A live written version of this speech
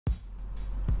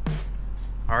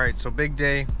Alright, so big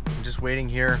day. I'm just waiting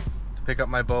here to pick up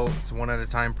my boat. It's a one at a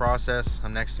time process.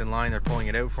 I'm next in line. They're pulling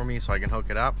it out for me so I can hook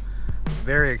it up.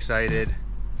 Very excited.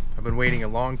 I've been waiting a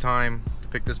long time to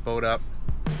pick this boat up.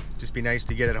 Just be nice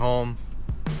to get it home,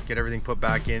 get everything put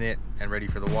back in it and ready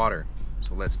for the water.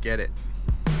 So let's get it.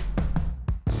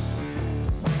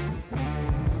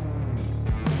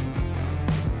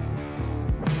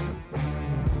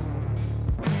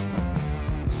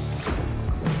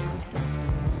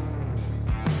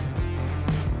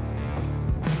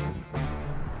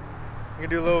 I'm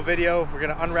gonna do a little video. We're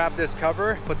gonna unwrap this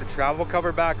cover, put the travel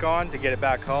cover back on to get it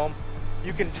back home.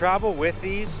 You can travel with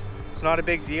these, it's not a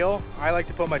big deal. I like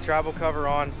to put my travel cover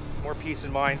on, more peace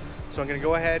of mind. So I'm gonna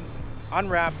go ahead,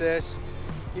 unwrap this,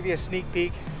 give you a sneak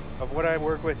peek of what I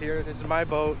work with here. This is my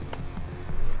boat.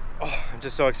 Oh, I'm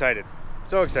just so excited,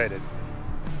 so excited.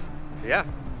 Yeah,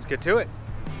 let's get to it.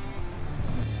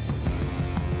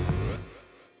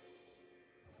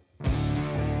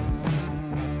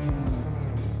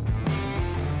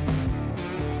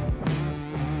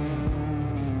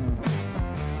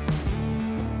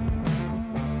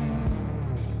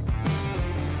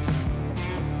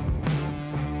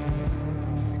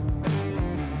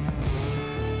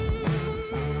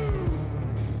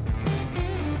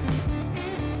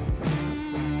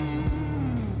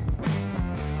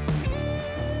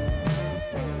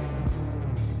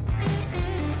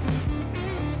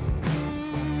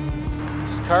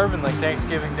 Carving like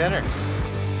Thanksgiving dinner.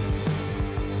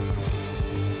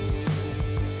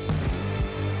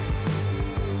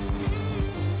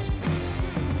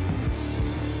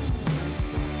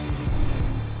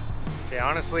 Okay,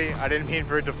 honestly, I didn't mean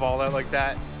for it to fall out like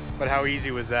that, but how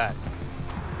easy was that?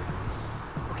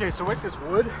 Okay, so with this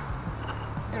wood,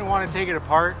 you're gonna want to take it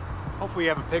apart. Hopefully you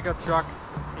have a pickup truck.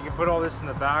 You can put all this in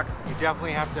the back. You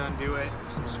definitely have to undo it.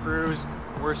 Some screws.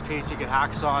 Worst case, you could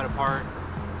hacksaw it apart.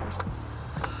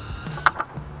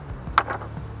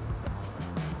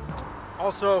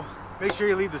 Also, make sure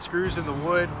you leave the screws in the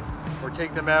wood or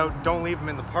take them out. Don't leave them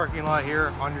in the parking lot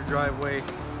here on your driveway.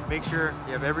 Make sure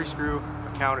you have every screw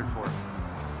accounted for.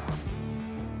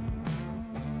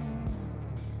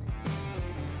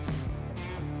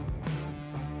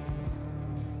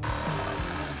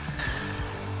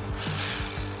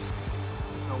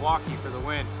 Milwaukee for the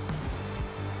win.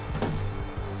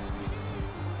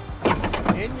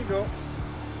 In you go.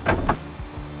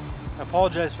 I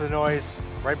apologize for the noise.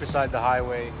 Right beside the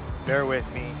highway, bear with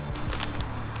me.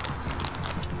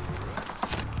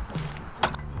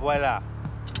 Voila.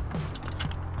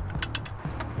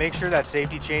 Make sure that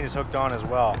safety chain is hooked on as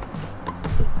well.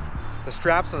 The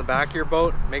straps on the back of your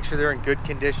boat, make sure they're in good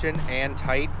condition and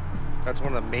tight. That's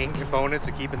one of the main components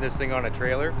of keeping this thing on a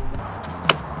trailer.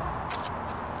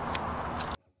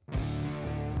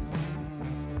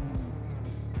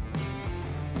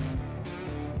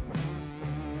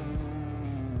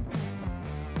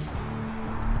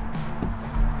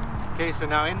 Okay, so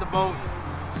now in the boat,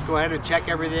 just go ahead and check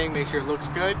everything, make sure it looks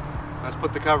good. Let's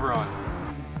put the cover on.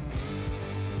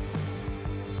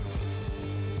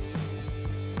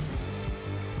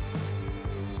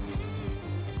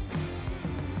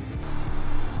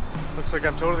 Looks like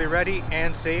I'm totally ready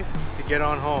and safe to get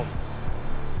on home.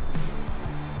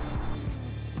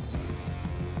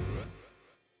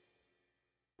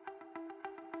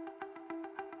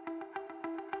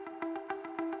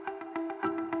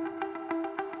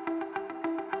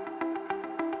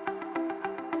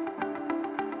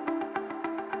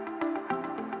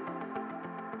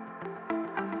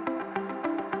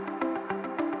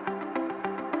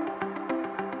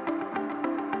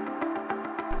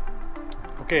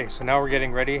 Okay, so now we're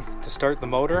getting ready to start the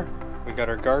motor. We got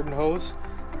our garden hose,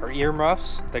 our ear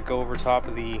muffs that go over top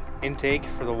of the intake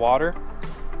for the water.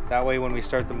 That way when we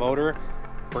start the motor,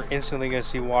 we're instantly going to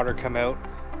see water come out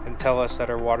and tell us that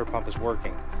our water pump is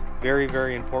working. Very,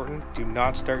 very important. Do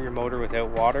not start your motor without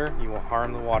water. You will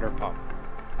harm the water pump.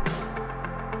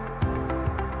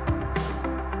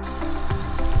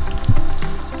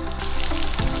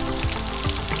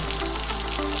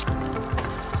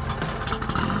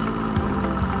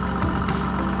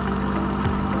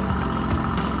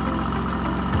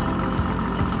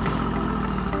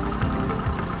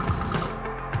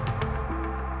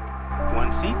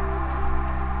 Seat.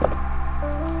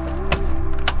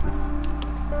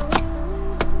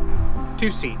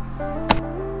 Two seat.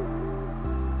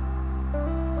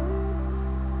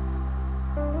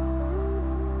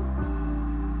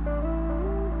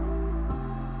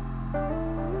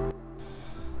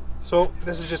 So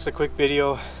this is just a quick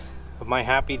video of my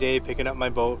happy day picking up my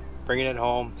boat, bringing it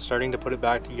home, starting to put it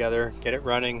back together, get it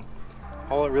running.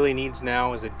 All it really needs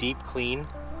now is a deep clean.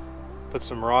 put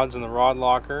some rods in the rod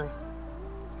locker,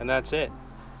 and that's it.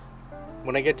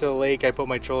 When I get to the lake, I put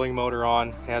my trolling motor on.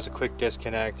 It has a quick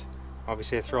disconnect.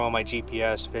 Obviously I throw on my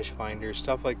GPS, fish finders,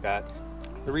 stuff like that.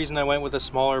 The reason I went with a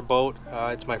smaller boat,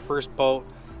 it's my first boat.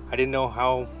 I didn't know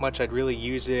how much I'd really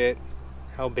use it,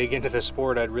 how big into the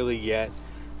sport I'd really get.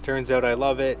 Turns out I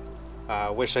love it.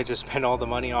 Wish I just spent all the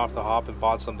money off the hop and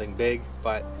bought something big,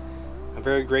 but I'm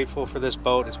very grateful for this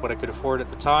boat. It's what I could afford at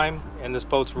the time, and this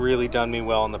boat's really done me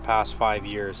well in the past 5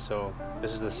 years. So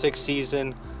this is the 6th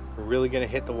season. We're really gonna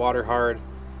hit the water hard,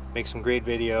 make some great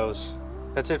videos.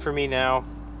 That's it for me now.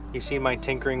 You see my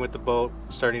tinkering with the boat,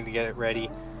 starting to get it ready.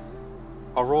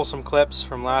 I'll roll some clips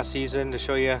from last season to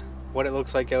show you what it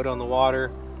looks like out on the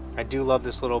water. I do love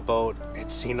this little boat.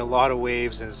 It's seen a lot of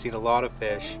waves and it's seen a lot of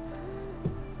fish.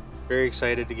 Very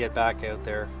excited to get back out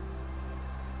there.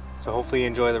 So hopefully you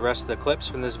enjoy the rest of the clips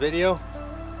from this video,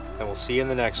 and we'll see you in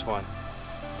the next one.